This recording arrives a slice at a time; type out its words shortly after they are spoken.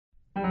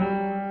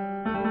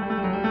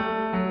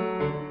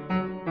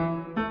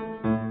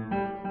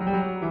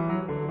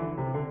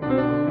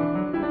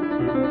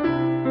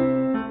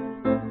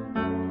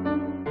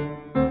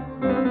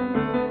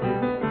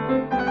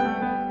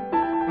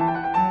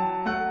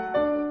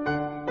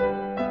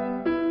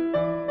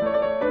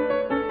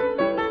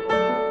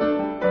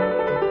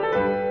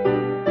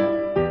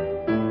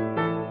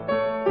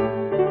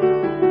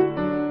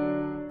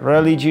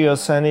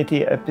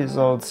Religiosanity,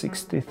 episode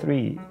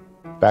 63.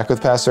 Back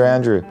with Pastor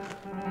Andrew.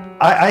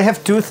 I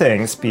have two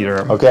things,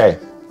 Peter. Okay.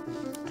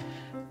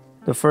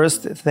 The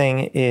first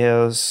thing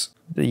is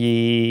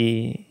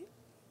the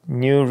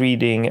new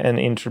reading and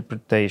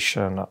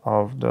interpretation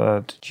of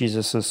the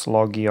Jesus'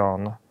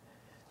 Logion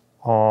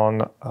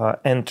on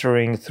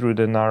entering through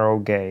the narrow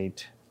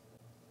gate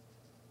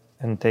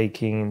and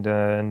taking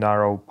the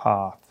narrow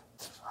path.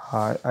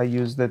 I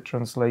use that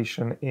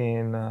translation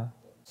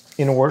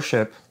in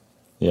worship.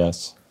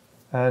 Yes.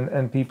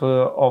 And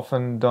people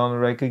often don't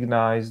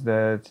recognize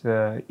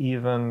that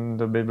even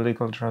the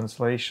biblical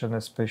translation,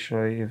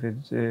 especially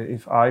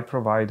if I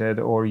provide it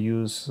or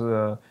use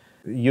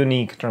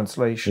unique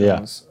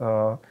translations,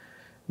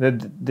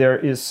 that there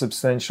is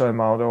substantial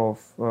amount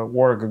of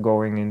work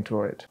going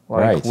into it.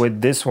 Like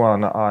with this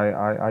one,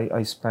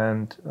 I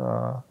spent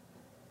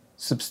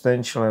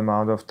substantial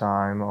amount of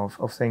time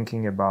of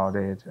thinking about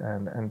it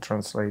and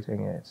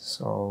translating it.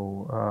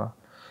 So.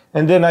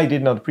 And then I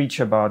did not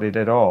preach about it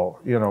at all.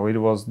 You know, it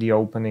was the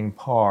opening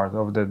part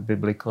of the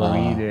biblical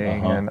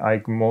reading, and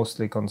I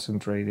mostly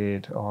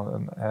concentrated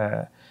on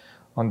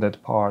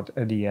that part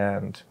at the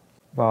end.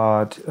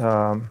 But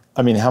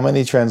I mean, how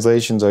many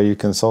translations are you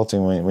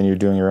consulting when you're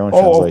doing your own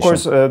translation? Oh, of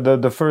course,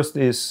 the first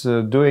is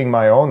doing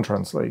my own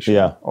translation.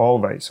 Yeah.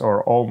 Always,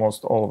 or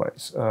almost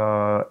always,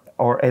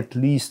 or at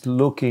least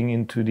looking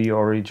into the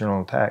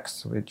original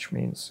text, which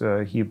means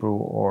Hebrew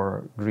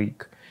or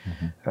Greek.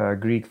 Mm-hmm.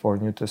 Greek for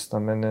New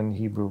Testament and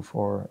Hebrew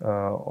for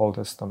Old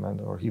Testament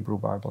or Hebrew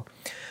Bible.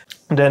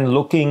 Then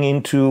looking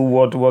into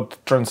what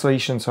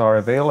translations are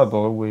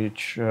available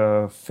which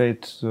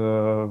fit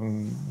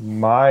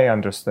my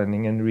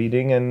understanding and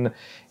reading, and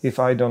if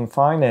I don't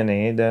find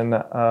any, then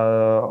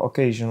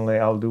occasionally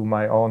I'll do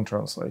my own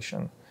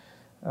translation.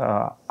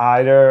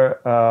 Either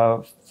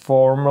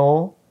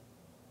formal,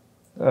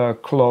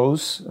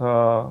 close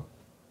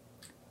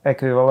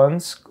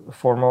equivalence,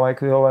 formal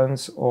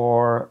equivalence,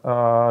 or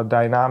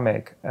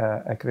dynamic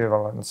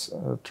equivalence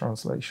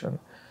translation.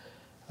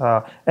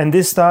 And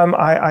this time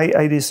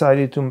I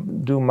decided to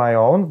do my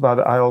own, but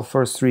I'll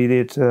first read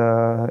it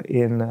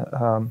in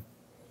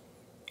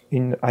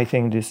I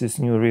think this is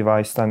New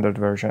Revised Standard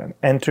Version.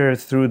 Enter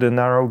through the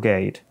narrow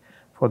gate,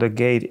 for the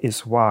gate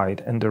is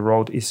wide and the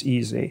road is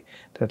easy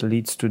that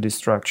leads to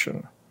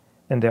destruction,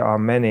 and there are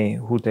many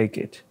who take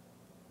it.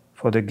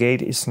 For the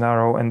gate is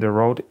narrow and the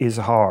road is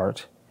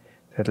hard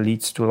that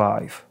leads to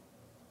life,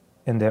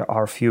 and there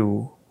are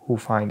few who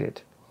find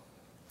it.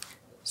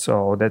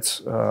 So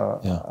that's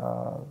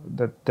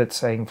that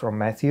saying from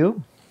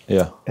Matthew.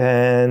 Yeah.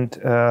 And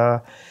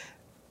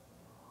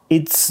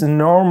it's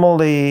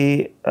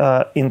normally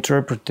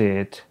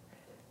interpreted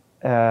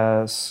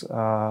as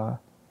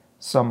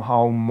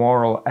somehow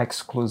moral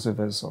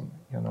exclusivism,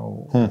 you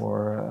know,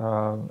 or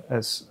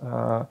as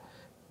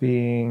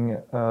being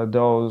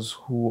those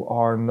who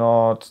are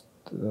not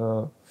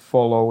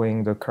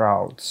following the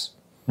crowds.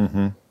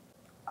 Mm-hmm.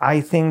 I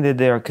think that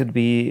there could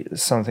be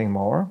something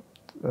more.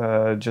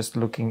 Just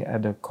looking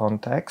at the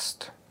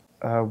context,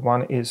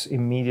 one is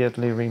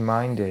immediately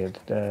reminded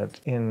that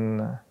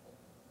in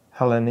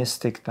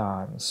Hellenistic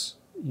times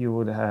you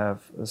would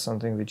have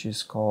something which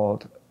is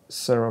called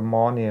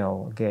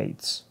ceremonial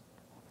gates.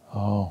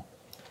 Oh.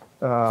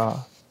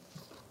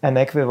 An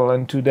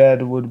equivalent to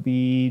that would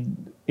be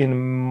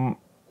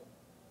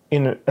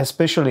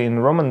especially in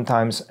Roman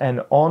times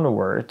and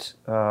onward,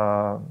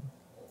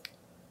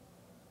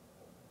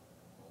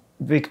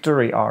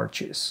 victory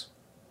arches,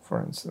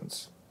 for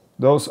instance.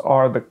 Those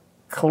are the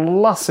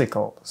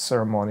classical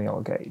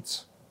ceremonial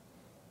gates.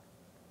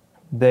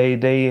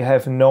 They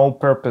have no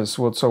purpose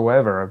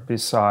whatsoever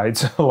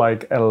besides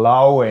like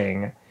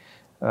allowing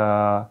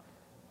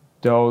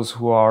those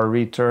who are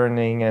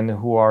returning and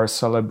who are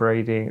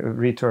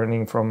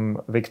returning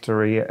from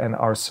victory and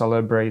are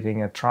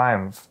celebrating a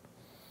triumph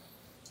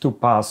to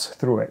pass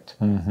through it.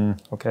 Mm-hmm.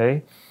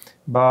 Okay?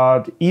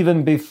 But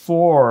even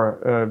before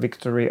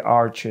victory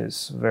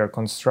arches were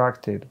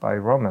constructed by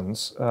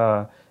Romans,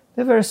 there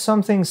was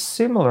something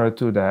similar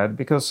to that,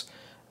 because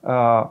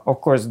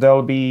of course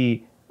there'll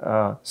be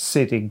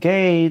city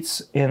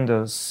gates in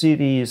the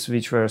cities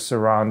which were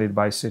surrounded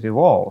by city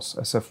walls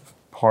as a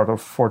part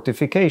of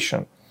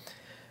fortification.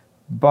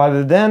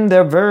 But then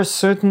there were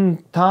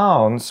certain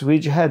towns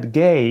which had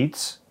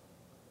gates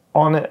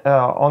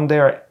on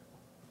their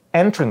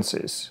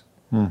entrances,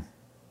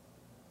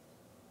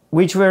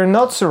 which were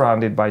not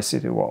surrounded by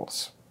city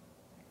walls.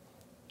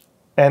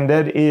 And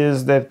that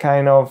is that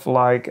kind of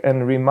like a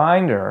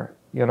reminder,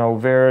 you know,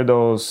 where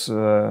those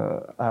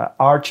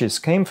arches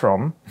came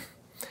from,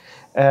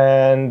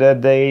 and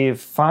that they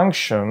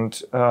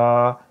functioned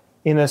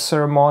in a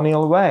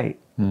ceremonial way.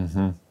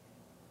 Mm-hmm.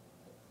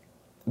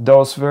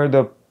 Those were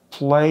the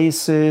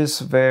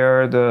places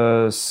where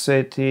the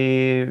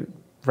city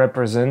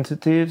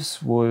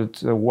representatives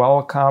would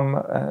welcome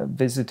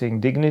visiting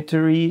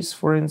dignitaries,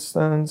 for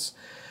instance,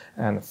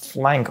 and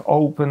flank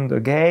open the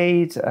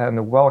gate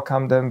and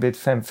welcome them with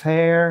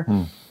fanfare.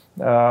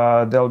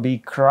 There'll be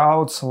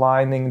crowds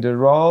lining the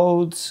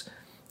roads,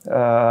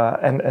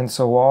 and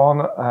so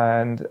on,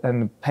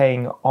 and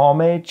paying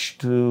homage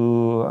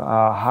to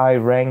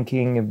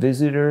high-ranking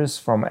visitors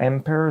from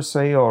emperor,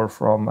 say, or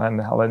from an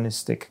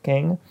Hellenistic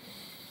king,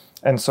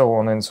 and so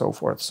on and so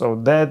forth. So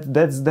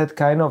that's that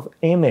kind of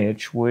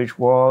image which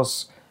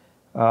was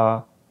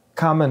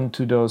common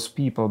to those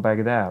people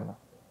back then.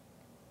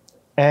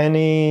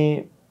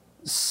 Any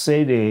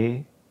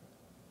city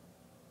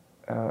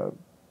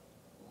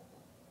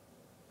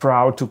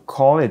proud to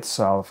call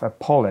itself a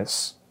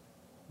polis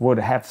would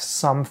have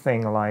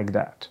something like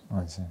that.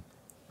 I see.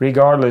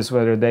 Regardless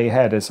whether they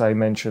had, as I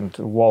mentioned,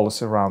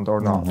 walls around or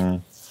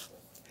not.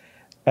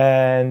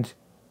 And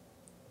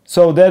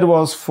so that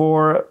was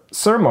for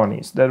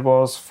ceremonies, that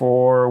was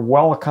for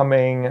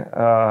welcoming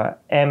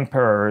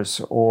emperors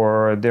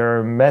or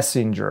their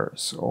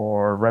messengers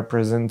or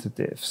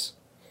representatives.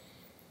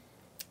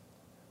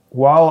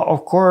 While,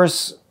 of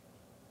course,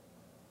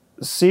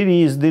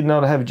 cities did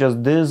not have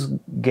just this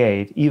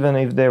gate, even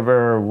if they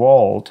were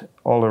walled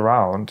all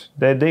around,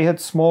 they had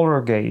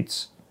smaller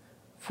gates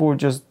for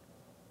just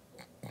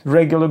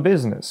regular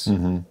business.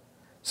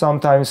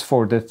 Sometimes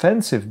for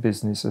defensive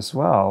business as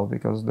well,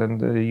 because then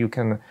you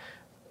can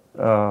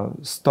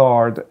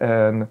start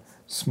a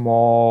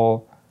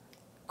small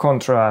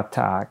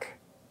counterattack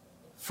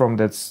from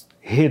that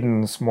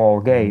hidden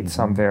small gate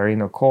somewhere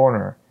in a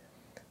corner.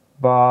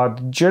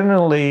 But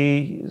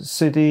generally,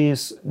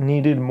 cities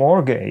needed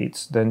more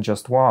gates than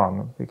just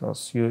one,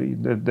 because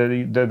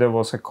there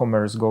was a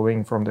commerce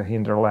going from the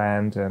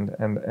hinterland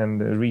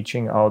and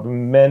reaching out.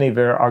 Many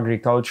were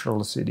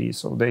agricultural cities,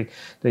 so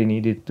they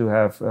needed to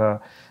have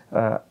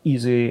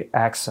easy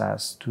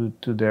access to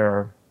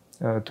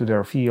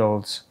their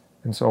fields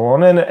and so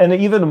on. And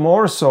even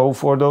more so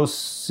for those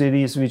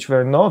cities which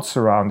were not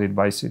surrounded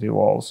by city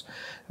walls.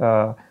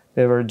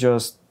 They were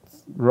just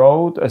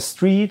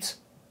streets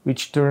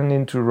which turned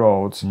into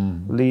roads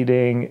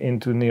leading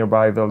into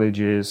nearby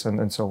villages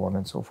and so on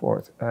and so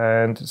forth.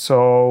 And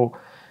so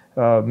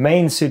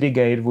main city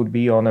gate would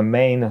be on a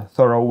main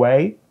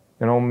thoroughway,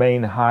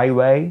 main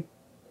highway,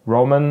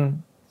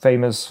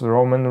 famous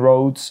Roman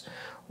roads,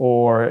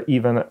 or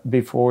even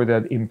before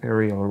that,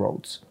 imperial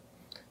roads.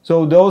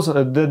 So those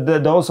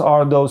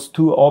are those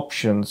two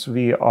options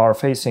we are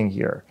facing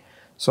here.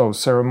 So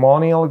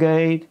ceremonial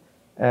gate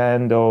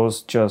and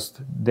those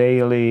just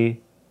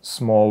daily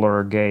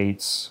smaller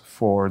gates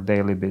for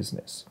daily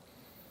business.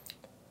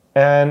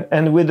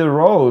 And with the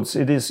roads,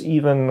 it is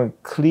even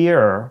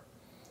clearer,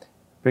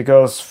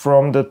 because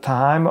from the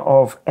time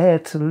of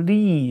at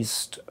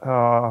least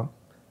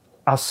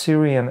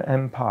Assyrian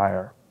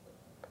Empire,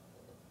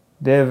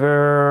 there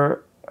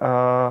were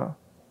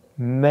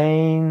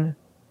main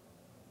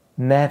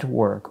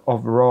network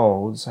of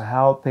roads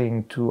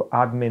helping to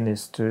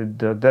administer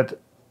that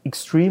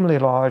extremely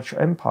large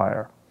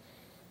empire,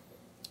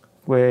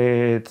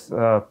 with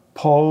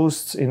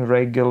posts in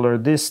regular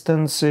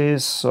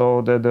distances,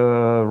 so that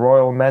the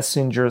royal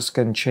messengers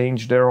can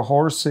change their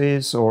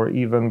horses or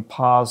even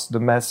pass the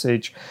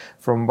message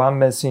from one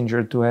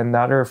messenger to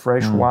another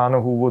fresh one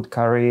who would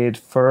carry it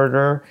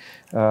further.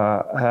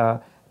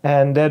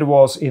 And that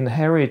was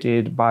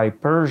inherited by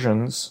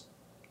Persians,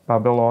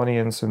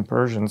 Babylonians and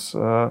Persians,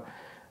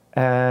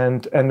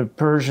 and the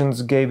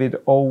Persians gave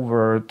it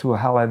over to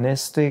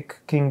Hellenistic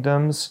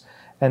kingdoms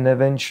and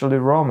eventually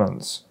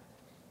Romans.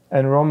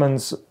 And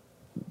Romans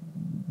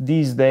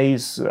these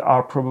days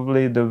are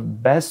probably the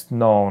best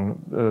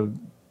known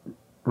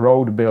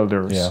road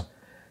builders.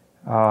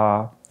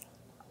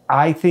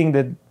 I think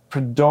that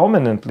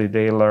predominantly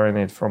they learn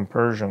it from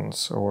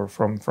Persians or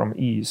from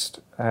East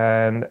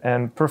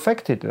and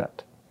perfected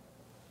that.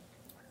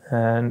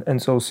 And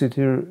so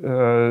city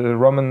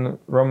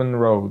Roman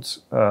roads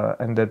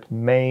and that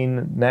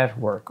main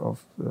network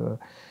of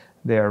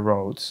their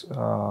roads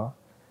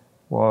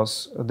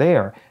was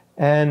there.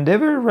 And they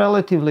were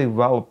relatively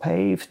well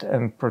paved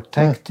and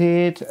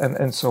protected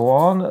and so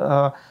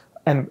on.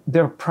 And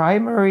their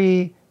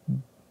primary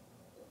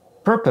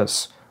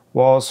purpose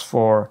was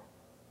for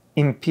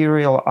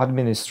imperial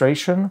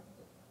administration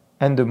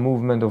and the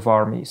movement of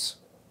armies.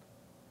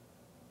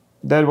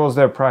 That was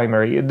their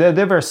primary.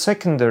 There were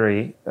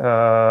secondary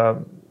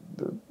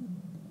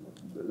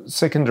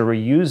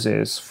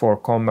uses for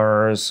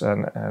commerce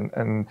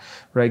and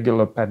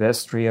regular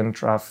pedestrian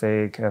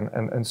traffic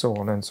and so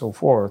on and so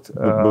forth.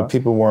 But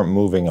people weren't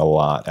moving a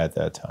lot at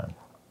that time.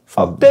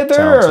 They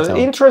were.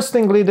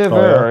 Interestingly, they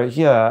were.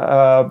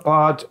 Yeah.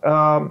 But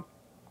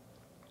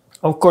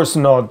of course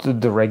not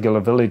the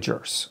regular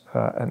villagers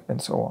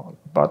and so on.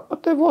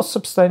 But there was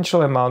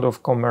substantial amount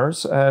of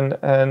commerce and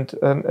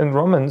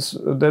Romans.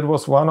 That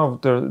was one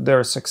of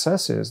their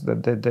successes,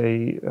 that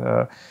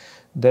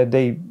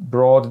they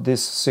brought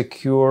this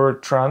secure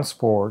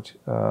transport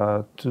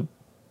to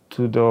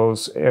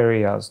those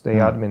areas they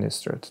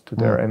administered to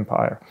their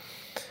empire.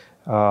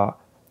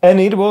 And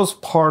it was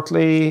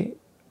partly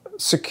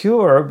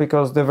secure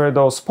because there were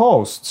those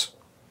posts,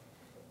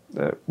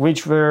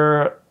 which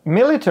were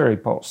military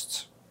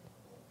posts.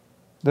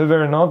 They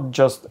were not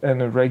just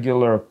a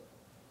regular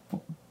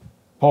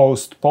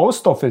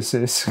post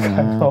offices,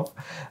 kind of.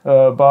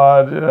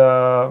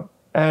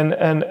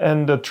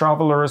 And the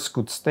travelers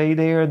could stay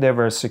there. They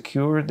were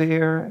secure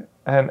there,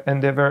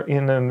 and they were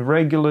in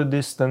regular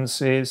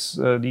distances.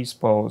 These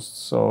posts,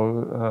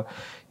 so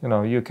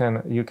you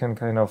can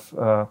kind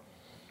of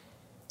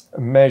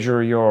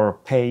measure your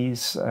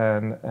pace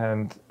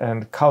and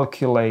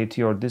calculate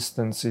your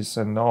distances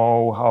and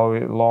know how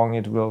long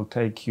it will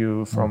take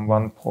you from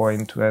one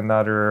point to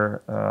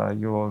another.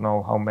 You will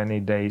know how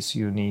many days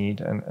you need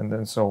and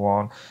then so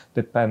on,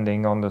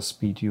 depending on the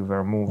speed you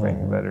were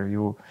moving. Whether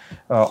you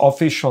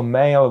official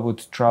mail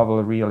would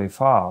travel really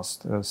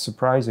fast,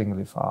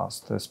 surprisingly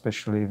fast,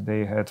 especially if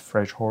they had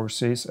fresh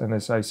horses and,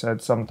 as I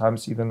said,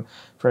 sometimes even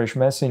fresh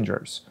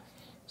messengers,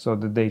 so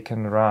that they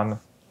can run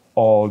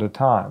all the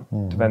time,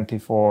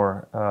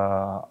 24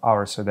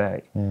 hours a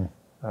day.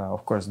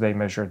 Of course, they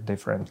measured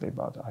differently,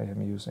 but I am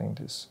using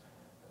this.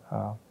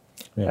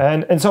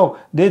 And so,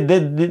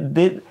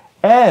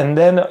 and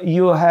then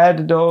you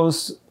had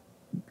those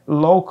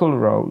local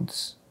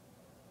roads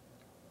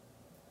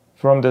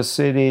from the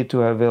city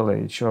to a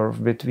village, or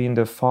between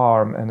the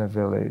farm and a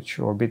village,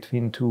 or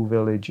between two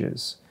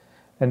villages.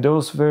 And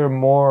those were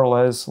more or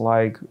less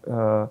like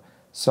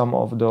some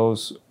of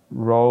those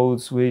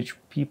roads which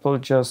people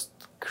just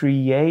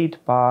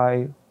create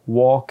by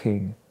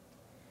walking,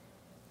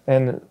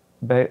 and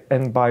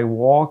by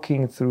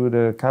walking through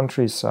the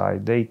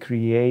countryside they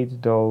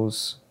create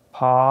those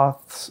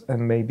paths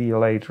and maybe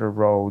later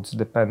roads,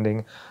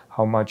 depending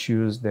how much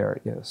use there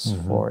is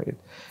for it.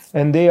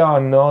 And they are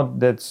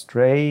not that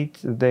straight.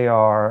 They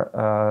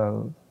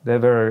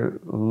were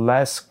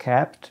less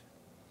kept.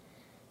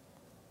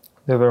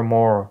 They were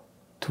more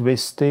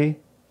twisty.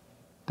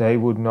 They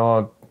would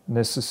not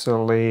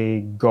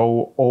necessarily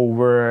go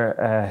over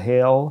a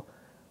hill.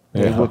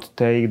 They would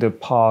take the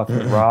path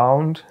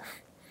around,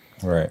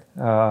 right,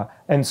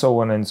 and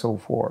so on and so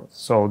forth.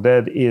 So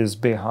that is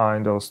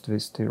behind those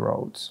twisty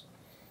roads.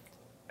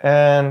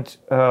 And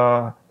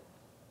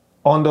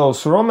on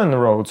those Roman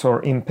roads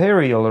or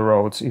imperial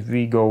roads, if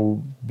we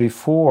go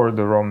before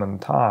the Roman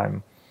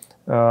time,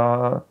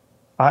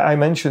 I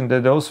mentioned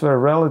that those were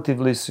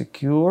relatively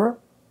secure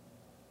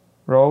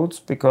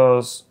roads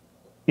because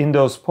in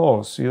those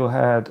posts you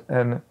had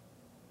a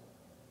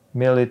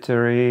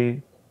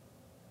military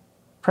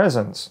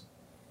presence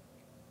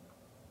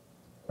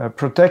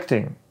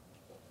protecting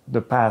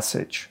the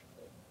passage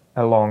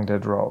along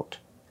that road.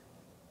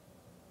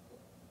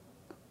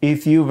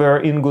 If you were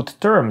in good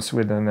terms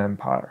with an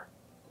empire.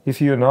 If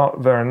you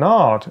were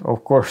not,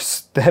 of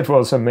course, that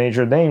was a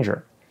major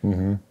danger.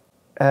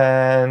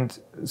 And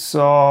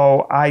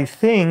so I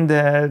think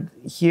that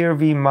here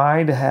we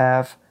might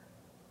have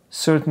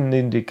certain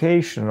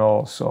indication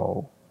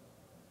also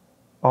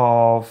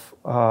of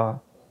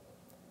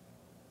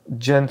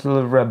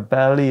gentle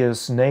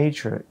rebellious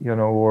nature,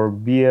 or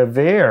be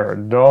aware,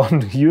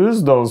 don't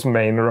use those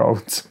main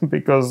roads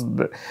because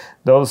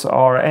those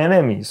are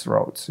enemies'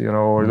 roads,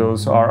 or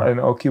those are an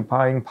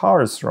occupying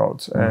powers'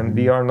 roads, and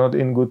we are not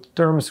in good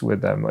terms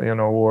with them,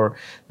 or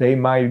they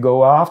might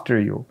go after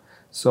you.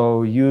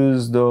 So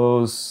use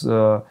those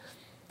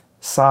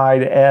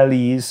side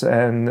alleys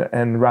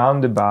and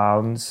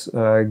roundabouts,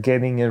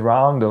 getting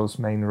around those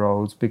main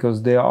roads,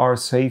 because they are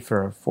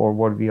safer for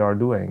what we are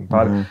doing.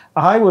 But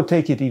I would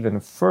take it even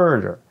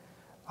further.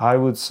 I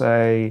would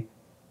say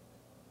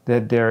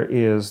that there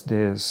is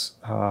this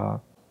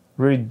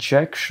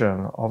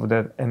rejection of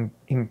that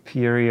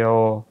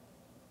imperial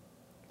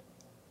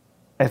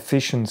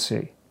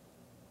efficiency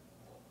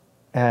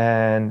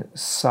and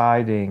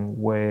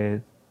siding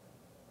with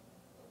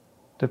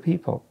the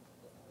people,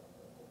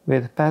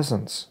 with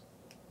peasants,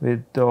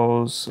 with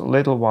those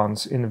little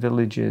ones in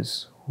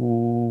villages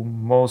who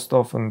most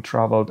often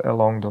traveled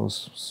along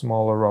those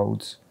smaller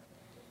roads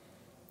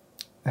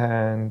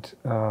and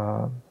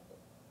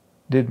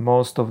did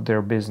most of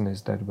their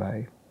business that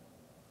way.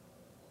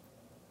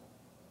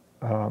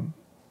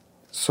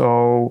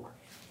 So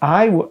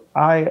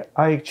I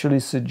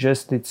actually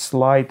suggested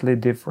slightly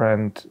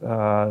different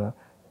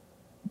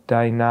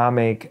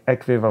dynamic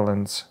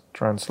equivalence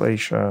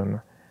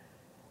translation,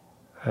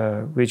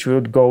 which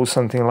would go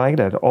something like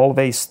that.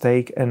 Always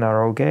take a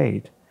narrow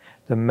gate,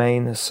 the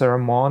main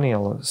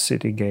ceremonial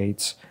city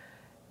gates,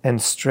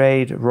 and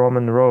straight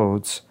Roman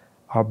roads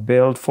are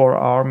built for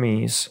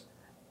armies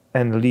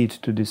and lead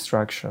to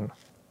destruction.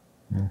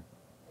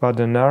 But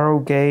the narrow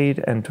gate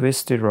and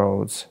twisty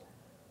roads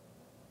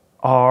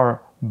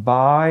are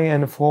by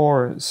and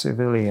for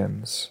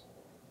civilians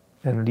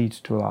and lead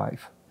to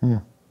life.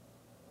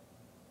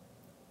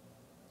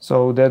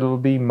 So that will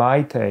be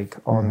my take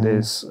on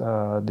this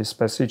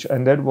passage,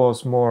 and that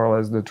was more or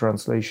less the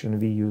translation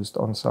we used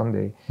on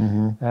Sunday.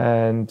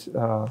 And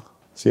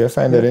see, I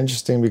find that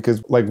interesting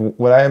because, like,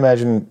 what I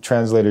imagine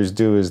translators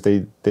do is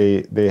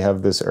they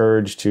have this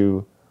urge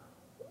to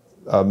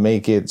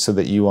make it so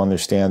that you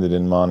understand it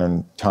in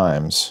modern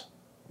times.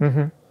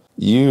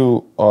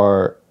 You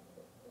are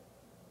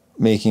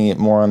making it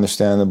more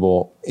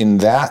understandable in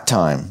that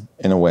time,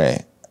 in a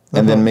way,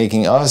 and then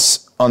making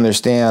us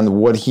understand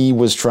what he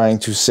was trying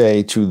to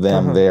say to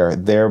them there,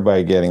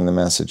 thereby getting the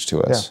message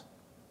to us.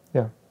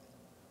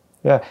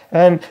 Yeah,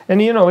 and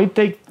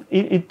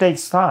it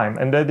takes time,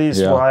 and that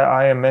is why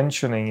I am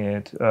mentioning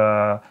it,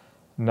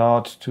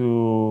 not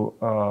to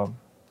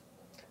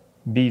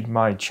beat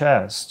my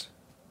chest,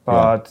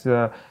 but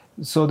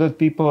so that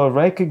people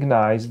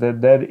recognize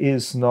that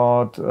is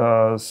not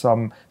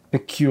some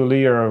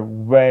peculiar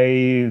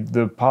way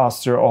the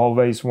pastor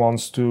always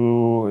wants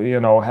to,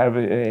 have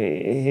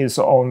his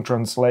own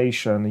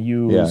translation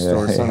used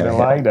or something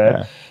like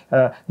that.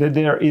 That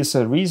there is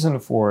a reason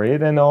for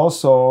it, and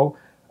also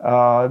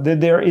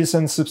that there is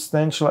a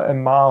substantial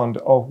amount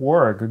of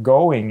work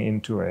going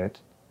into it.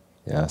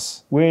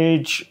 Yes.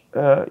 Which,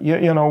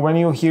 when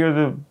you hear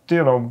the,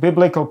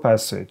 biblical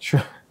passage,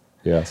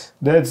 yes,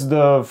 that's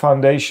the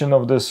foundation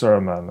of the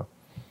sermon.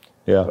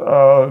 Yeah.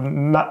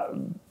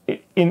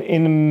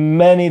 In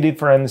many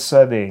different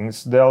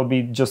settings, they'll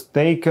be just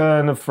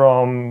taken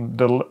from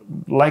the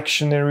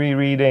lectionary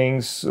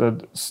readings,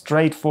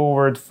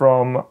 straightforward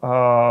from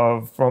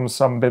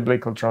some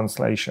biblical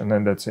translation,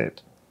 and that's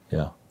it.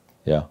 Yeah.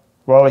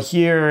 Well,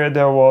 here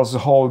there was a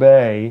whole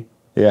day.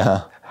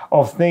 Yeah.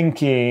 Of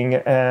thinking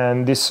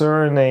and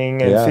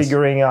discerning and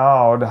figuring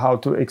out how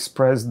to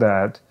express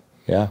that.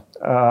 Yeah.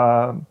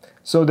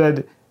 So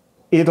that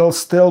it'll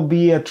still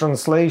be a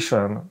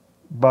translation,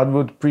 but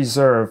would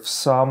preserve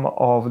some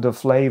of the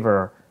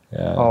flavor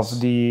of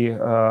the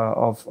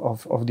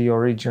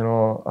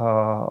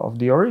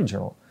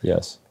original.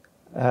 Yes.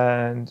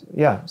 And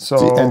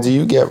so. And do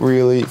you get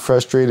really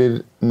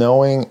frustrated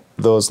knowing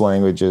those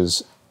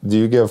languages? Do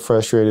you get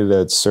frustrated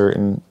at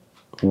certain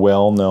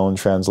well-known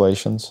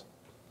translations?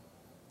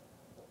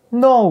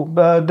 No,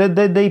 but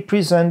they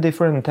present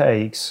different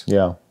takes.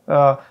 Yeah.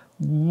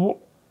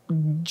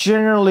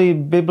 Generally,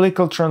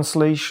 biblical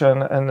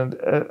translation, and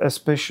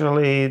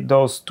especially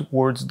those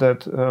towards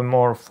that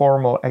more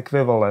formal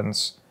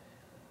equivalence,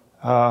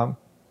 are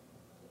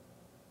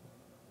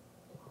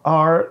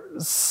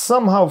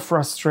somehow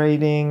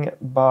frustrating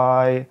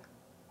by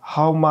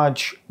how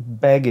much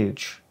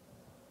baggage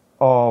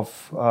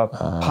of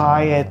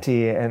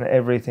piety and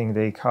everything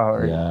they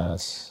cover.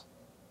 Yes.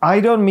 I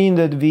don't mean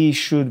that we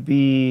should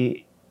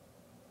be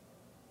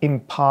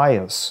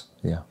impious,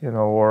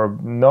 or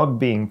not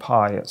being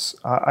pious.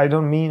 I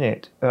don't mean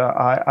it.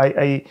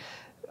 I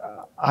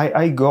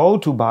go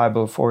to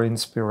Bible for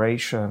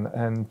inspiration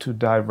and to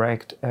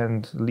direct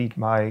and lead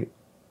my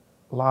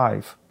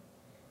life.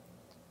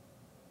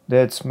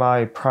 That's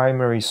my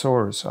primary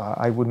source.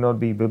 I would not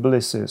be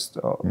biblicist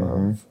of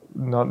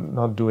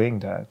not doing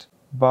that.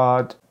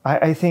 But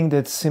I think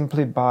that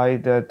simply by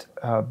that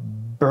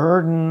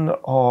burden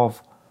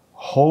of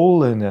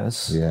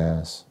holiness,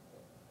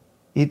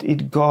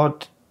 it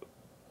got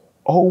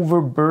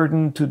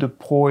overburdened to the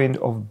point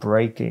of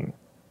breaking.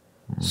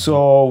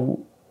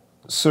 So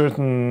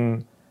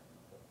certain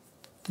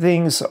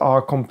things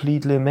are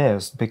completely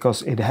missed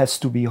because it has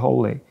to be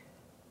holy,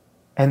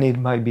 and it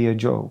might be a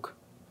joke.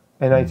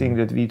 And I think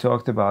that we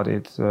talked about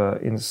it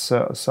in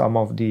some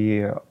of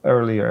the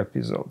earlier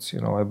episodes,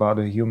 about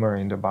the humor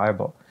in the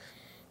Bible,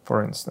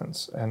 for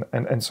instance,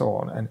 and so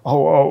on. And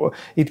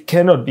it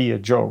cannot be a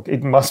joke;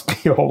 it must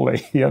be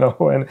holy,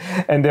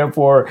 and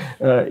therefore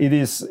it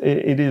is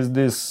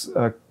this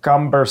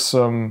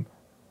cumbersome,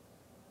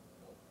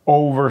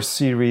 over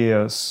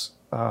serious,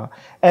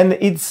 and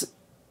it's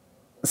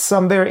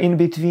somewhere in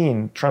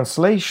between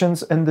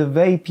translations and the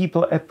way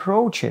people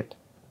approach it.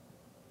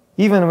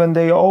 Even when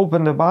they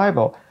open the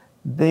Bible,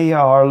 they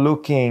are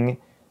looking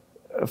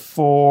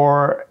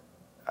for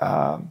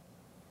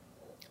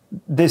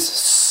this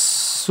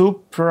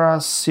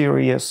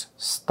supra-serious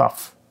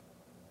stuff.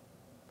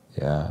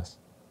 Yes.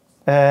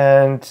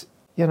 And,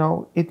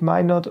 it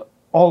might not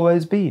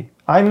always be.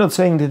 I'm not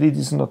saying that it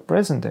is not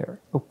present there.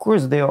 Of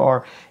course, there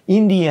are.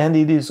 In the end,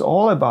 it is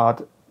all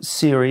about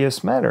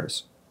serious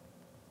matters.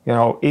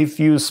 If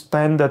you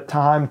spend the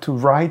time to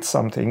write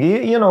something,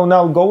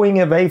 now going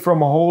away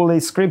from holy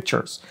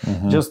scriptures,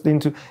 just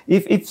into,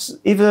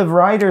 if a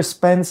writer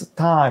spends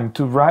time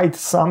to write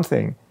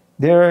something,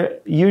 there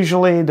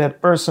usually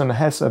that person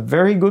has a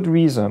very good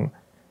reason,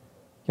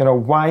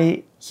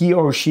 why he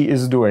or she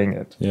is doing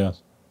it.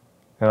 Yes.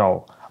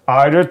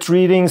 Either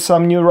treating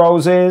some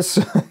neuroses,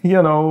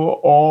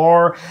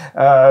 or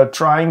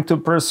trying to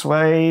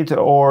persuade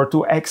or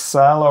to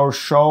excel or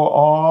show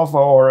off,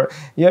 or,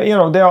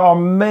 there are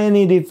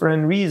many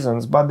different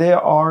reasons, but there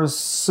are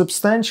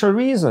substantial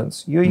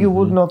reasons. You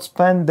would not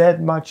spend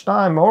that much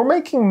time or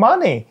making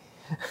money.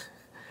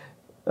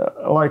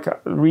 Like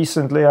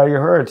recently I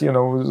heard,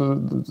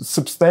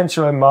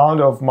 substantial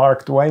amount of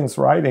Mark Twain's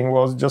writing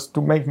was just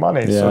to make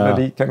money so that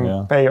he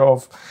can pay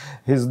off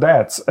his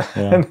debts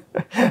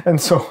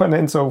and so on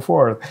and so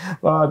forth.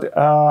 But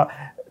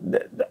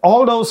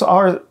all those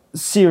are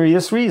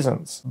serious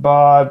reasons.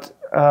 But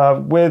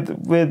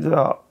with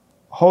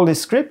Holy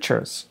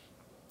Scriptures,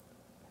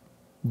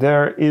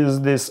 there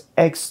is this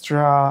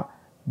extra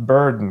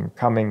burden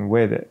coming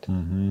with it.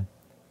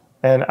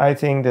 And I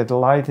think that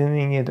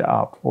lightening it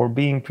up or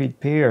being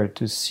prepared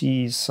to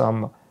see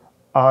some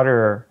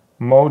other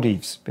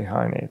motives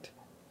behind it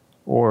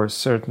or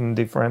certain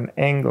different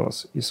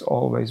angles is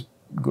always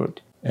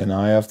good. And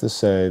I have to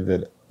say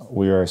that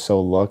we are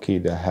so lucky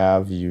to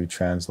have you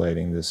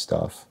translating this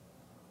stuff.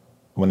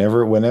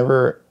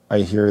 Whenever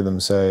I hear them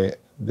say,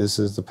 this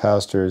is the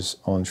pastor's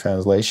own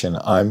translation,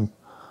 I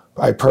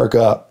perk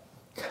up.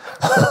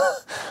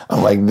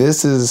 I'm like,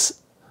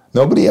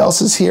 nobody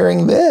else is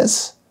hearing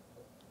this.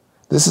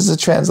 This is a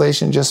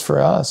translation just for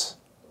us.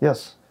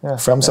 Yes. Yeah,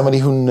 from somebody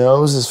who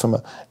knows this, from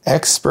an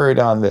expert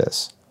on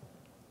this.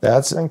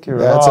 Thank you.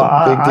 That's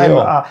a big deal.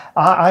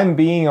 I'm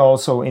being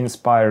also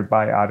inspired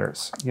by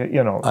others.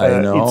 You know, I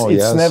know. It's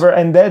yes. never,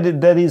 and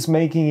that is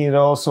making it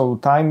also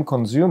time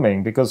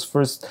consuming because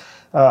first,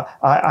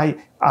 I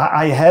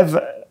have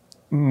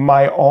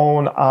my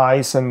own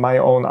eyes and my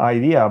own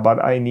idea, but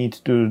I need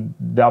to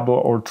double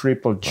or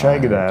triple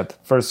check that.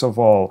 First of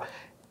all,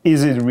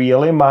 is it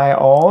really my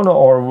own,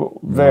 or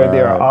were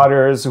there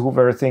others who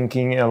were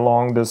thinking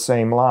along the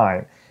same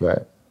line?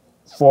 Right.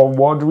 For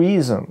what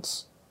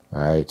reasons?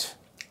 Right.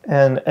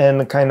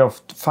 And kind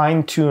of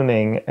fine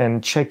tuning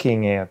and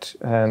checking it,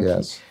 and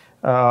yes.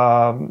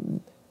 So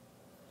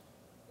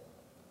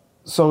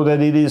that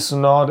it is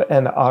not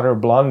an utter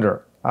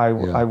blunder.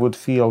 I would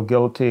feel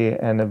guilty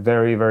and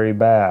very, very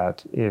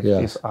bad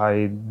if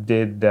I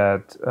did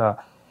that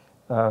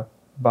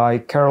by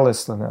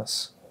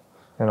carelessness,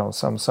 you know,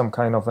 some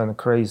kind of a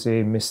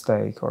crazy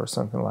mistake or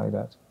something like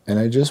that. And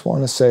I just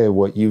want to say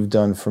what you've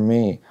done for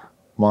me.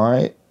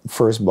 My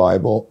first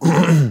Bible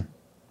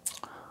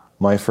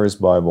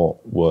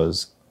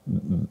was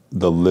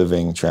the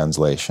Living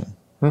Translation.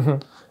 Mm-hmm.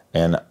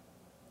 And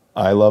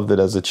I loved it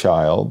as a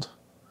child.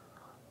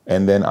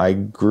 And then I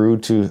grew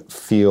to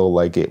feel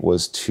like it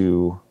was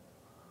taking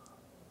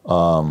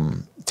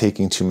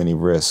too many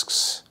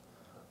risks,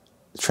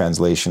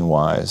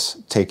 translation-wise,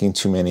 taking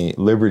too many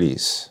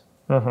liberties.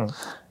 Mm-hmm.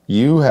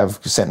 You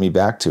have sent me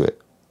back to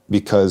it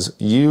because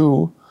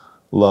you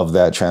love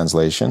that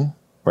translation,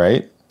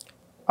 right?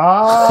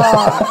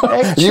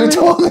 Actually, you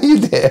told me you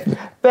did.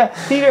 But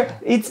Peter,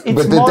 it's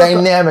but the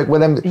dynamic.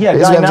 I'm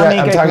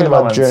talking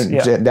about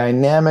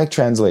dynamic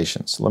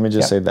translations. Let me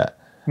just say that.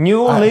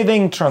 New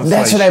Living Translation.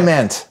 That's what I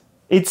meant.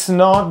 It's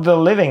not the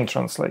Living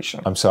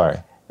Translation. I'm sorry.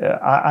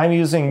 I'm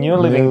using New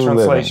Living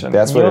Translation.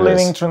 That's what New it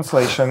Living is.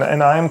 Translation,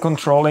 and I'm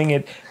controlling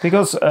it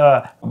because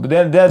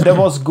there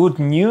was Good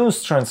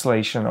News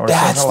Translation or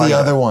that's something like that. That's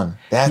the other one.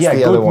 That's the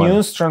Good other one. Good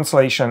News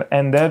Translation,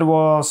 and that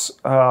was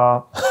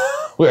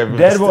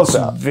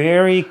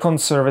very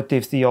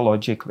conservative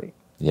theologically.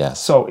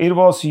 Yes. So it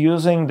was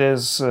using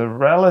this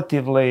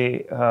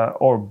relatively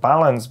or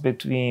balance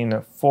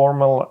between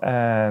formal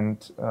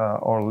and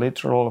or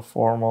literal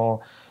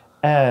formal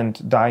and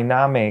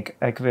dynamic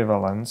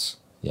equivalence.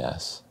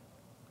 Yes.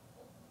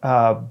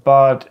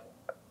 But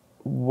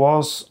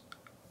was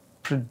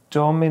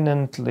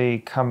predominantly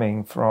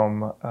coming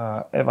from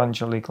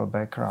evangelical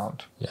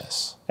background.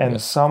 Yes.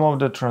 And some of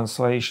the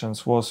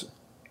translations was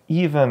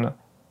even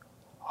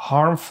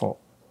harmful.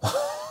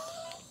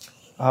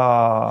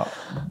 I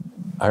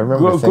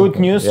remember Good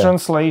News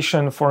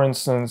Translation, for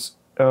instance,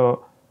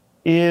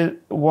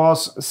 it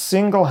was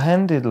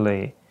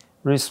single-handedly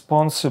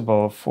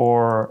responsible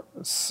for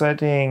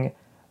setting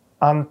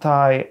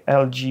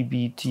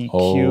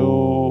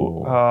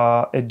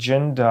anti-LGBTQ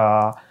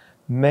agenda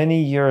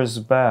many years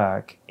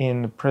back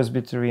in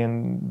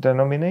Presbyterian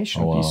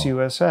denomination,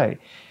 PCUSA,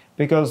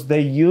 because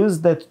they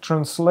used that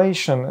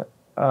translation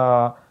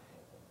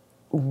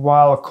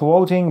while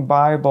quoting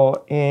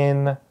Bible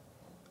in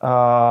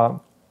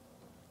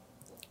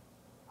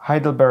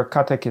Heidelberg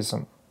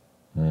Catechism.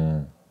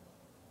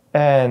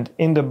 And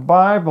in the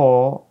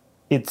Bible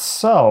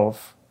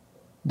itself,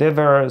 there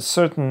were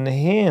certain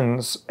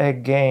hints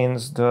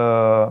against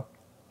the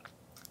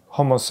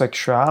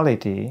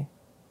homosexuality,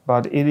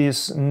 but it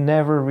is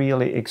never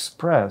really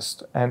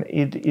expressed, and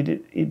it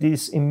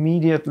is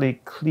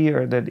immediately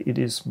clear that it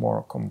is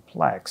more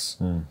complex.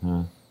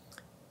 Mm-hmm.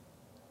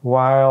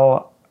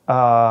 While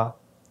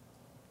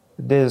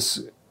this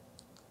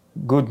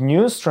Good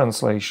News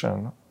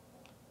Translation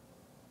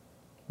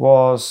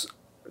was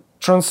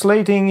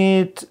translating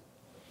it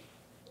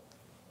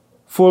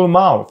full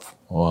mouth.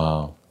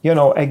 Wow. You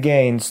know,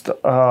 against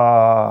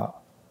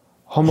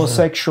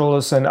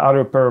homosexuals and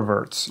other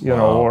perverts, you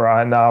know, or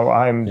I'm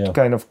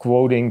kind of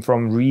quoting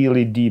from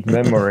really deep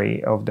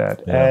memory of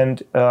that. Yeah.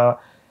 And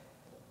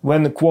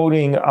when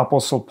quoting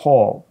Apostle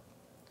Paul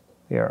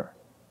here.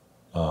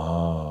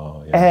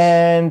 Oh, yes.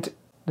 And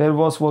that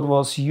was what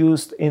was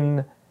used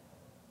in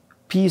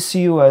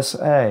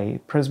PCUSA,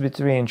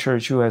 Presbyterian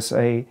Church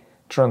USA,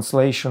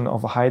 translation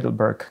of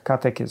Heidelberg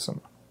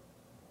Catechism.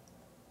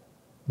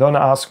 Don't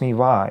ask me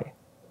why.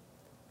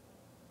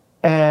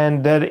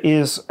 And that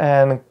is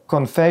a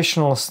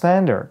confessional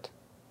standard.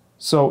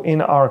 So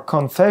in our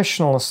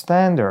confessional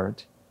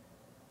standard,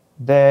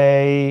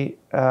 they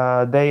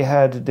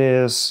had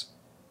this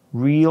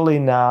really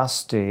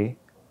nasty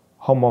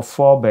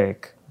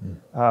homophobic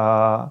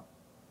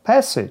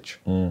passage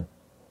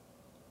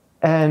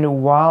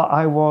And while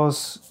I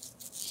was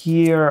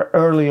here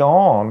early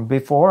on,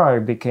 before I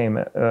became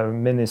a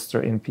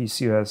minister in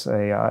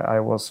PCUSA, I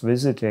was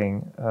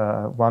visiting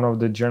one of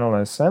the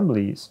General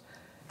Assemblies.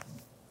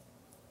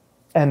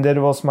 And that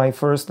was my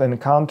first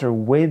encounter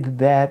with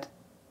that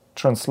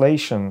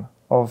translation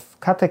of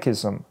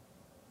catechism,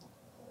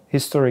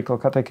 historical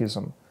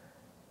catechism.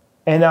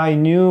 And I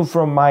knew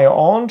from my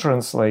own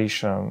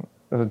translation,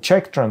 the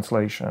Czech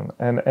translation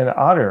and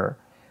other,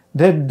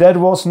 that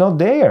was not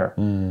there.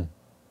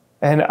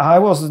 And I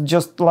was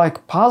just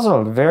like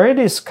puzzled, where it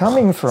is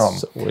coming from.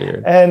 So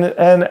weird.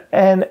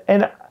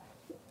 And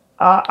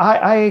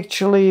I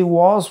actually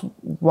was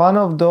one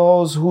of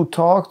those who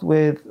talked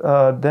with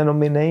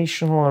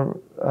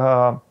denominational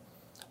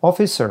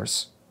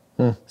officers,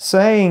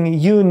 saying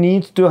you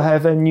need to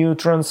have a new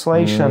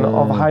translation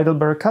of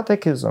Heidelberg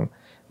Catechism,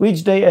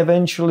 which they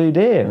eventually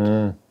did.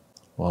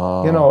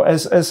 Wow. You know,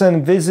 as a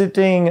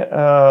visiting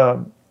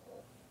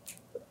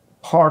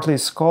partly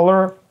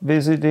scholar,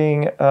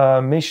 visiting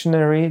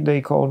missionary,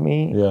 they called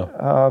me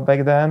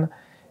back then.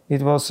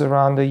 It was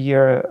around the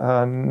year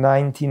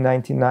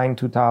 1999,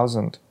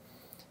 2000.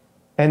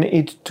 And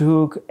it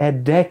took a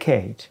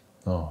decade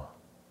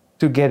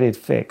to get it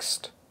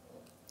fixed.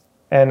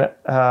 And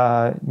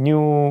a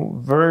new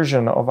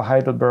version of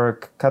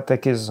Heidelberg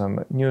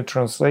Catechism, new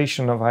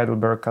translation of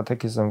Heidelberg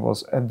Catechism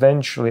was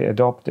eventually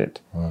adopted.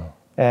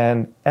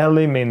 And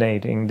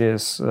eliminating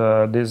this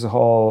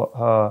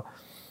whole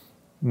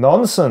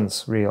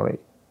nonsense, really,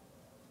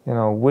 you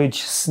know,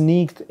 which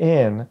sneaked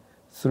in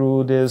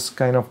through this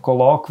kind of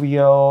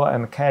colloquial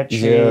and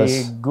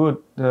catchy,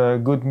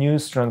 good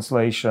news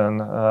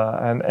translation,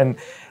 and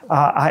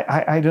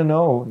I don't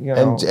know, you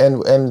know,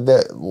 and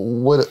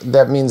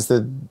that means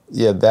that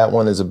that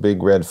one is a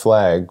big red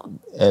flag,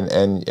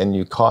 and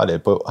you caught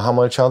it. But how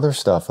much other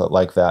stuff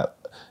like that,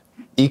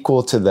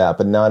 equal to that,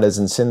 but not as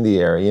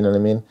incendiary? You know what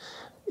I mean?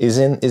 Is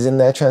in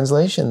that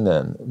translation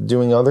then,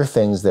 doing other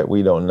things that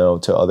we don't know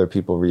to other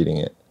people reading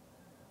it.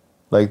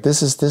 Like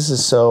this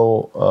is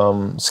so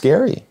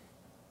scary.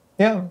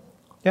 Yeah.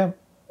 And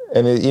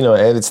and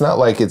it's not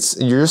like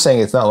you're saying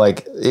it's not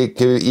like it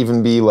could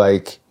even be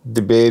like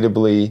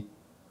debatably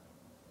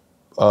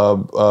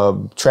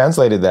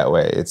translated that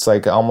way. It's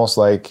like almost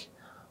like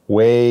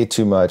way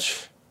too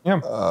much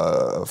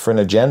for an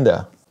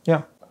agenda.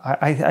 Yeah,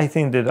 I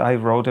think that I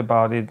wrote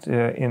about it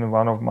in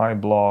one of my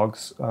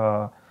blogs.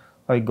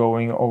 Like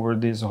going over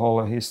this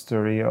whole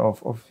history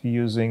of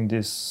using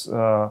this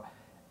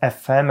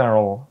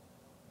ephemeral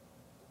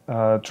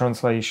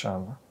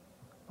translation,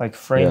 like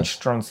French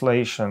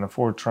translation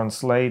for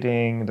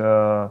translating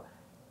the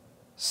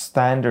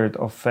standard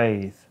of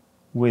faith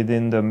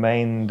within the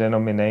main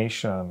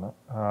denomination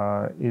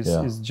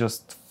is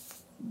just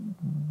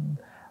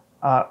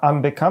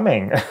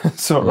unbecoming,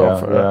 sort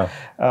of.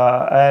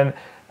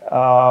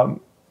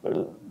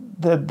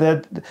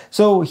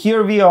 So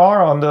here we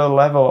are on the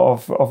level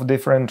of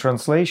different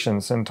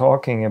translations and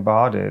talking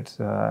about it,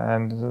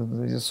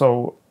 and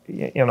so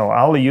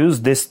I'll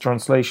use this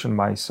translation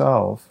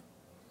myself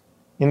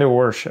in the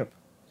worship.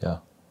 Yeah.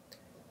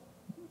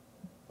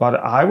 But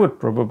I would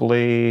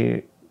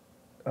probably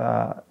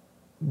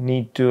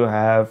need to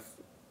have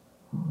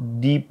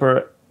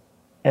deeper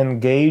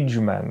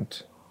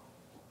engagement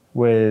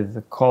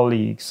with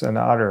colleagues and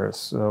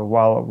others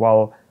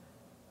while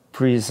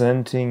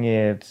presenting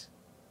it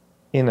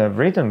in a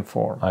written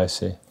form. I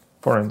see.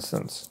 For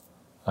instance.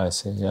 I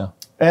see, yeah.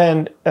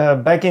 And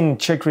back in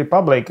Czech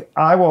Republic,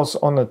 I was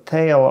on the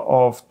tail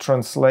of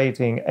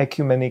translating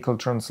ecumenical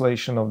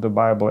translation of the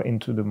Bible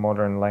into the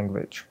modern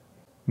language.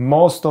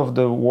 Most of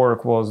the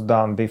work was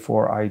done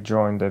before I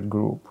joined that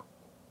group.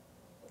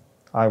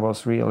 I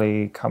was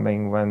really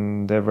coming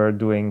when they were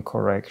doing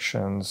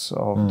corrections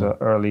of the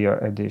earlier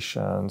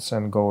editions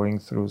and going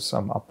through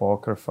some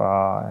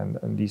apocrypha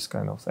and these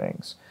kind of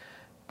things.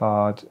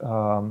 But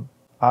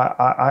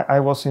I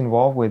was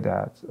involved with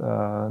that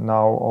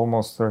now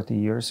almost 30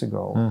 years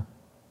ago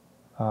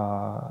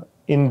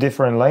in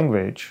different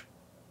language,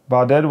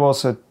 but that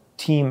was a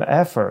team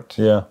effort.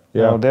 There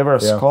were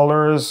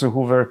scholars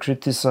who were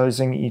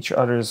criticizing each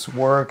other's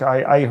work.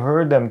 I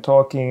heard them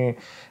talking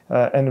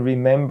and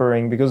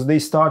remembering, because they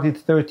started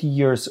 30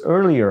 years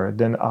earlier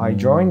than I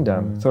joined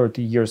them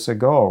 30 years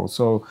ago.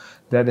 So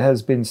that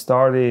has been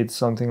started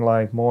something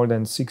like more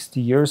than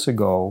 60 years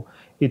ago.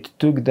 It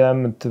took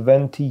them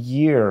 20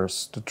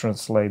 years to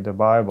translate the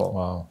Bible.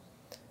 Wow.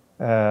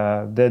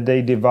 That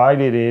they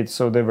divided it,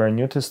 so there were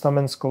New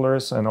Testament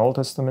scholars and Old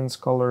Testament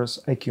scholars.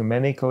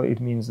 Ecumenical, it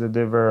means that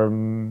there were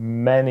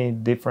many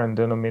different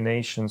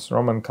denominations,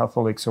 Roman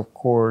Catholics, of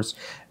course,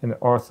 and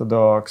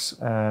Orthodox,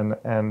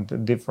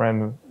 and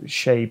different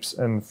shapes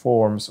and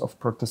forms of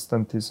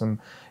Protestantism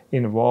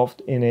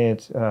involved in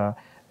it.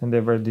 And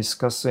they were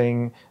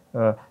discussing,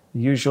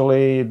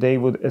 usually they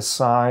would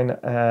assign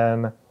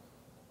an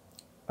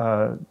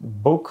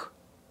book,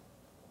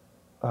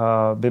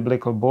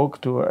 biblical book,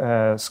 to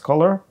a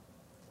scholar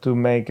to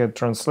make a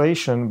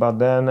translation, but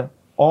then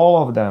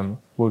all of them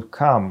would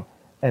come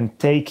and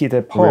take it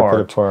apart,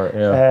 Rip it apart,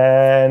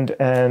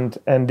 yeah.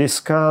 and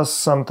discuss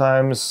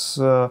sometimes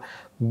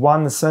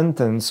one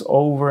sentence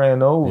over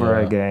and over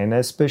Yeah. again.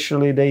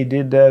 Especially they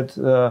did that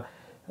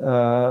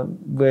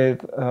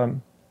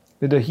with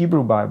the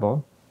Hebrew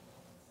Bible,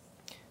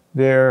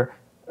 where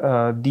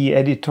the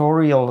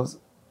editorial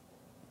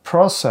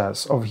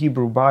process of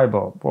Hebrew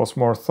Bible was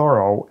more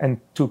thorough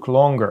and took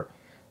longer.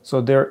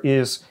 So there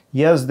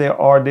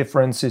are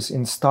differences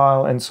in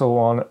style and so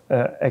on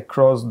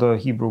across the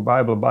Hebrew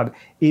Bible, but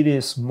it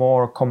is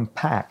more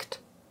compact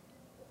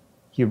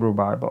Hebrew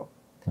Bible.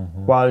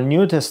 While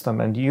New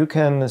Testament, you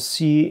can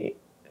see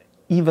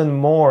even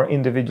more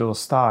individual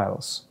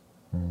styles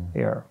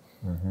here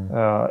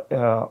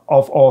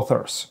of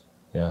authors.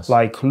 Yes.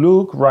 Like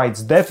Luke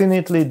writes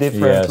definitely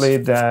differently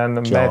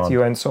than John.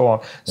 Matthew and so on.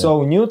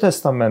 So New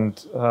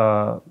Testament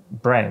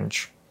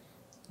branch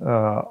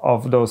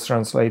of those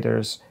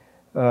translators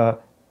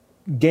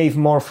gave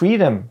more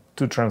freedom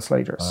to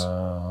translators.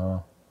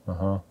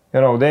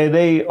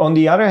 They on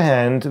the other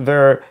hand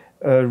were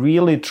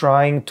really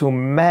trying to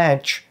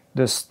match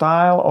the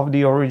style of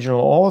the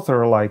original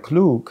author, like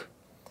Luke,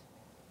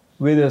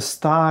 with the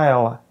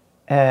style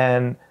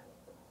and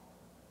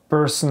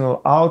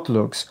personal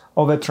outlooks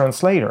of a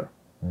translator.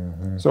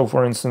 So,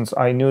 for instance,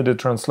 I knew the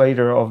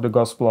translator of the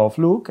Gospel of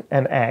Luke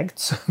and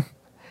Acts,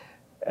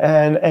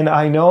 and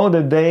I know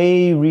that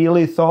they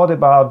really thought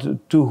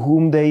about to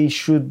whom they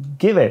should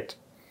give it.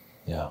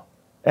 Yeah.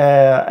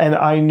 And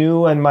I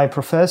knew, and my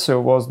professor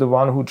was the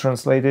one who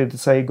translated,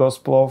 say,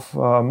 Gospel of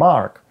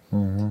Mark.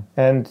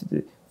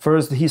 And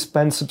first, he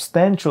spent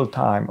substantial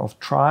time of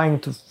trying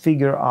to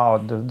figure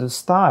out the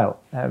style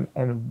and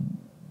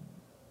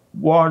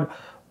what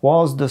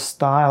was the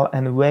style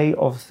and way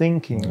of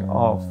thinking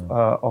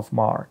of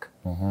Mark,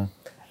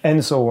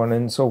 and so on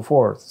and so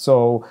forth.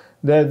 So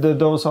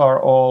those are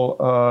all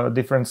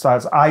different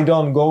styles. I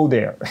don't go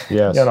there.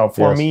 Yes.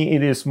 For me,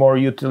 it is more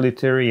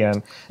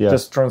utilitarian,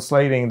 just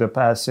translating the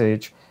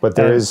passage. But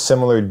there is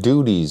similar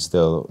duties,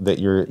 though, that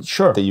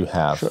that you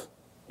have. Sure.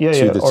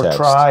 Or text.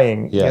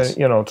 Trying, yes.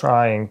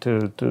 Trying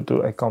to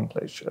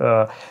accomplish.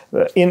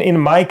 In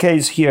my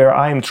case here,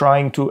 I am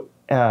trying to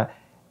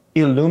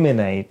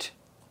illuminate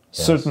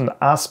certain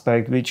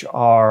aspects which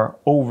are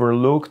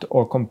overlooked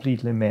or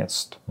completely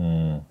missed.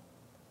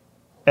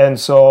 And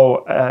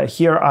so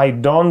here I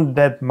don't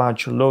that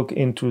much look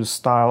into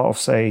style of,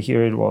 say,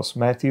 here it was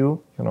Matthew,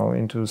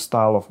 into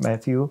style of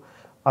Matthew.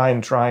 I'm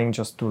trying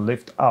just to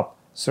lift up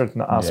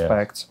certain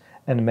aspects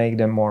and make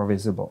them more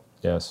visible.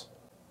 Yes.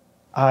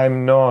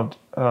 I'm not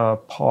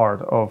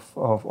part of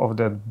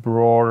that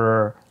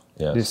broader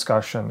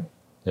discussion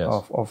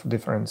of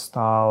different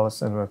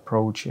styles and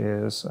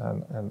approaches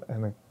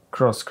and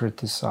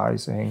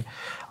cross-criticizing.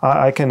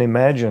 I can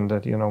imagine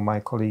that, my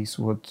colleagues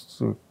would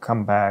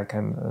come back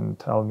and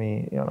tell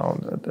me,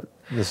 that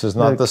this is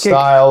not the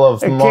style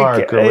of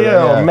Mark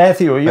or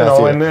Matthew,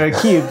 and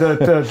Keith,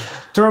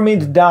 turn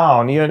it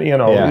down,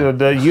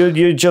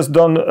 you just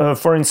don't,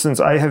 for instance,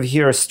 I have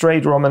here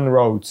straight Roman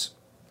roads.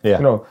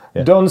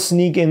 Don't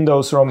sneak in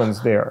those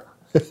Romans there.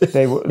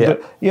 They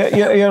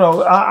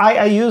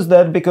I use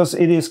that because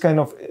it is kind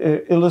of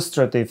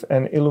illustrative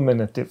and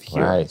illuminative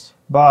here. Right.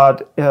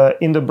 But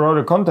in the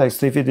broader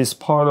context, if it is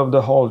part of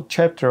the whole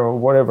chapter or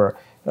whatever,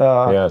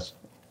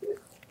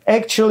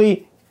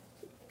 actually,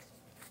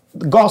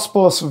 the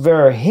Gospels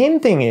were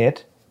hinting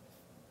it,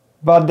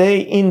 but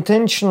they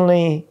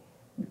intentionally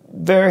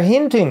were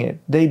hinting it.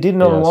 They did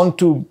not want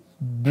to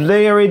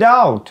blare it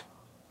out.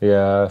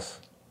 Yes.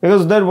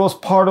 Because that was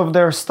part of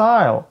their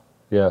style.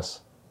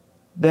 Yes.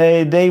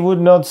 They would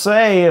not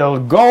say,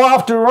 go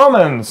after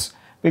Romans,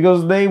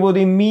 because they would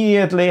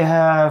immediately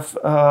have,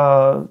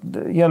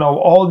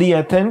 all the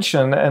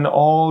attention and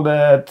all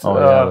that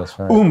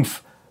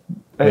oomph,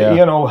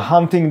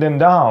 hunting them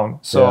down.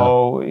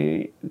 So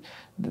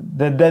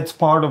that's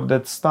part of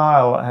that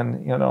style,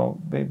 and,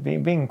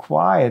 being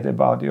quiet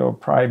about your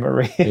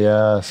primary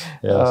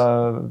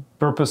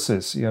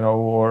purposes,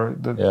 or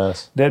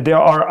that there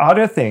are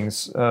other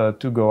things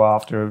to go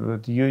after,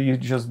 but you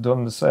just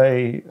don't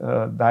say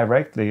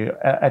directly,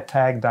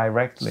 attack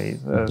directly,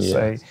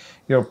 say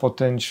your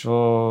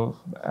potential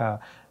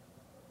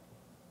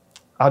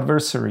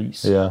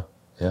adversaries,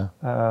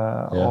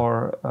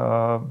 or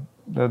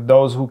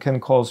those who can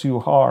cause you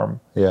harm.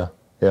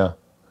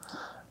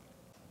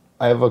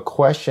 I have a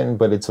question,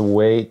 but it's a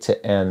way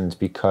to end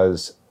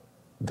because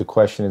the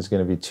question is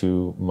going to be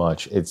too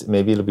much.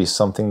 Maybe it'll be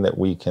something that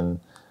we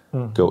can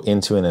go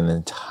into in an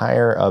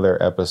entire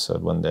other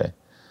episode one day.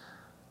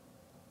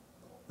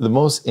 The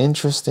most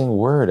interesting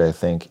word, I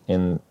think,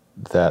 in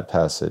that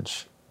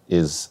passage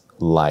is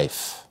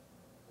life.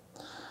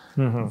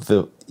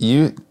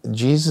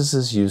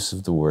 Jesus' use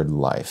of the word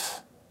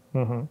life.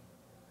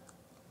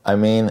 I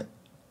mean,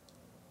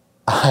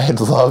 I'd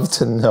love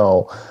to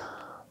know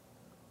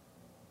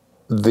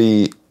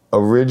the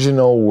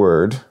original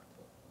word,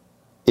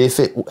 if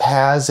it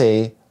has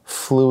a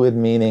fluid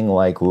meaning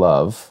like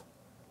love,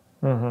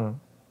 because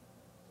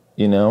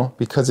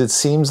it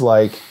seems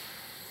like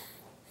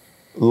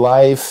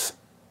life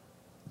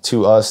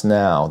to us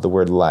now, the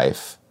word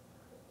life,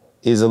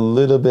 is a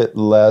little bit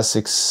less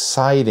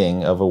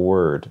exciting of a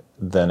word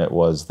than it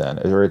was then,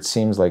 or it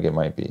seems like it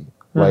might be.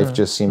 Life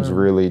just seems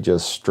really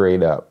just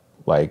straight up,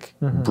 like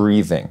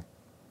breathing.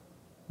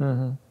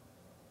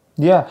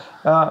 Yeah,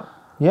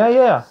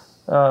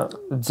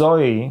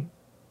 Zoe,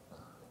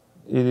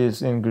 it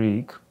is in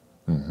Greek.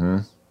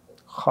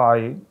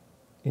 Chai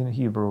in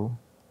Hebrew.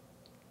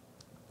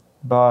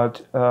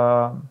 But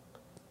let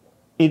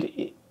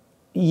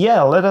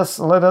us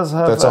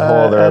have That's a whole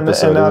other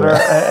episode, another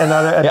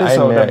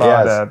episode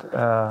about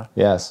that.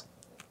 Yes,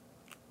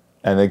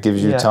 and it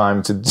gives you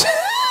time to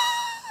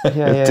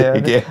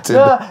to get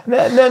to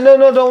no,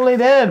 not only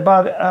that,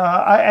 but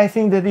I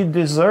think that it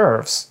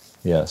deserves.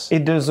 Yes,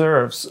 it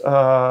deserves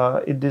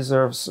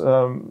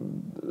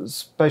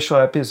special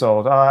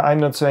episode. I'm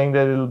not saying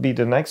that it'll be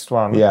the next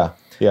one. Yeah.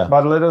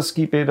 But let us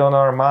keep it on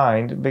our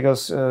mind,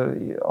 because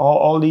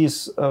all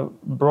these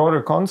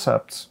broader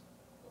concepts.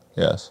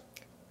 Yes.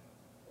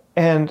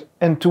 And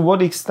to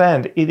what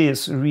extent it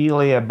is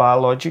really a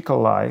biological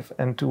life,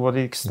 and to what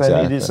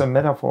extent it is a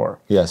metaphor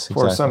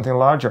for something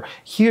larger.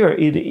 Here,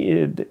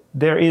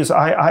 there is.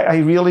 I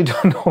really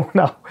don't know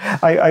now.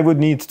 I would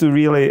need to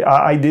really.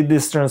 I did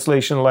this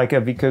translation like a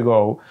week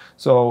ago,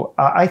 so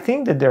I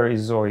think that there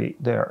is Zoe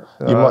there.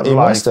 You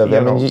must have.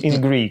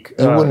 In Greek.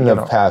 You wouldn't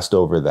have passed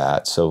over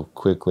that so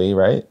quickly,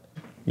 right?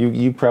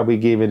 You probably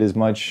gave it as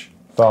much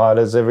thought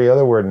as every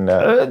other word in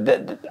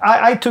that.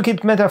 I took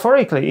it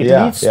metaphorically. It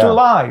leads to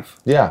life.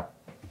 Yeah.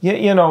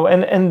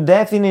 And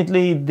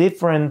definitely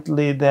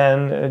differently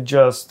than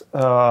just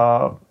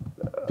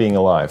being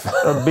alive.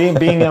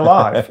 being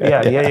alive.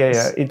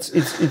 Yeah. It's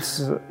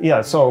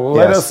So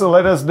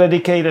let us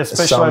dedicate a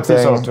special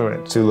episode to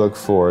it. To look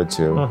forward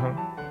to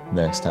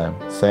next time.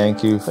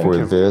 Thank you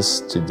for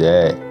this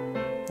today.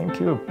 Thank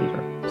you,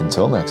 Peter.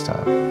 Until next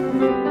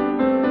time.